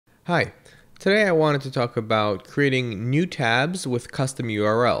Hi, today I wanted to talk about creating new tabs with custom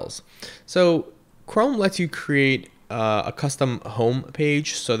URLs. So Chrome lets you create a custom home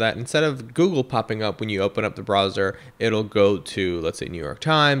page so that instead of Google popping up when you open up the browser, it'll go to, let's say, New York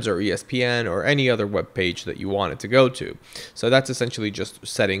Times or ESPN or any other web page that you want it to go to. So that's essentially just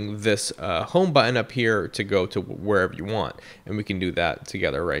setting this home button up here to go to wherever you want. And we can do that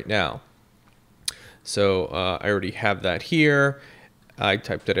together right now. So I already have that here. I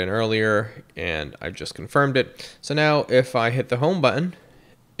typed it in earlier and I just confirmed it. So now if I hit the home button,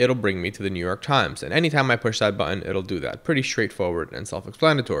 it'll bring me to the New York Times. And anytime I push that button, it'll do that. Pretty straightforward and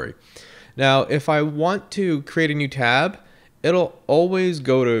self-explanatory. Now, if I want to create a new tab, it'll always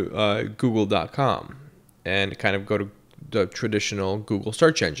go to google.com and kind of go to the traditional Google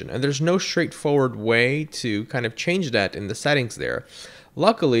search engine. And there's no straightforward way to kind of change that in the settings there.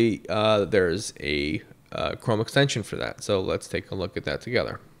 Luckily, there's a Chrome extension for that. So let's take a look at that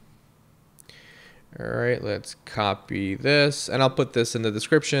together. All right, let's copy this, and I'll put this in the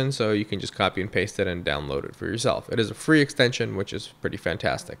description so you can just copy and paste it and download it for yourself. It is a free extension, which is pretty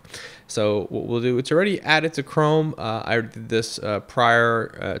fantastic. So what we'll do, it's already added to Chrome. I did this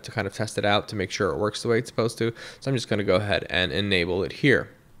prior to kind of test it out to make sure it works the way it's supposed to. So I'm just going to go ahead and enable it here.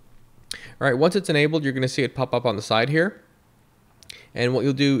 All right, once it's enabled, you're going to see it pop up on the side here. And what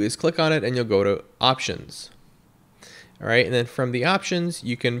you'll do is click on it and you'll go to Options. All right, and then from the options,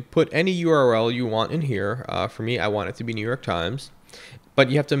 you can put any URL you want in here. For me, I want it to be New York Times. But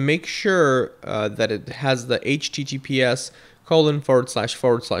you have to make sure that it has the https://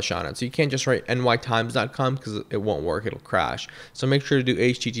 on it. So you can't just write nytimes.com because it won't work, it'll crash. So make sure to do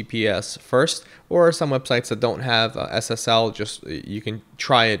https first, or some websites that don't have SSL, just you can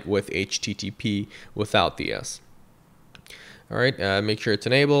try it with http without the S. All right, make sure it's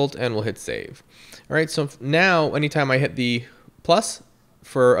enabled and we'll hit save. All right, so now anytime I hit the plus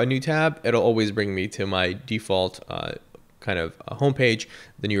for a new tab, it'll always bring me to my default kind of homepage,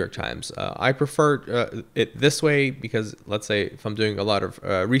 the New York Times. I prefer it this way because, let's say, if I'm doing a lot of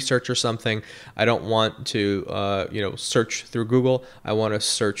research or something, I don't want to search through Google. I want to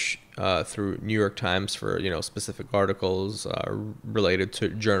search through New York Times for specific articles related to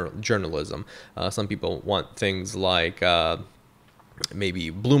journalism. Some people want things like maybe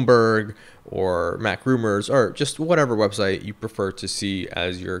Bloomberg or Mac Rumors, or just whatever website you prefer to see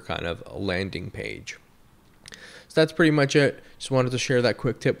as your kind of landing page. So that's pretty much it. Just wanted to share that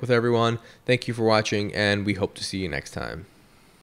quick tip with everyone. Thank you for watching, and we hope to see you next time.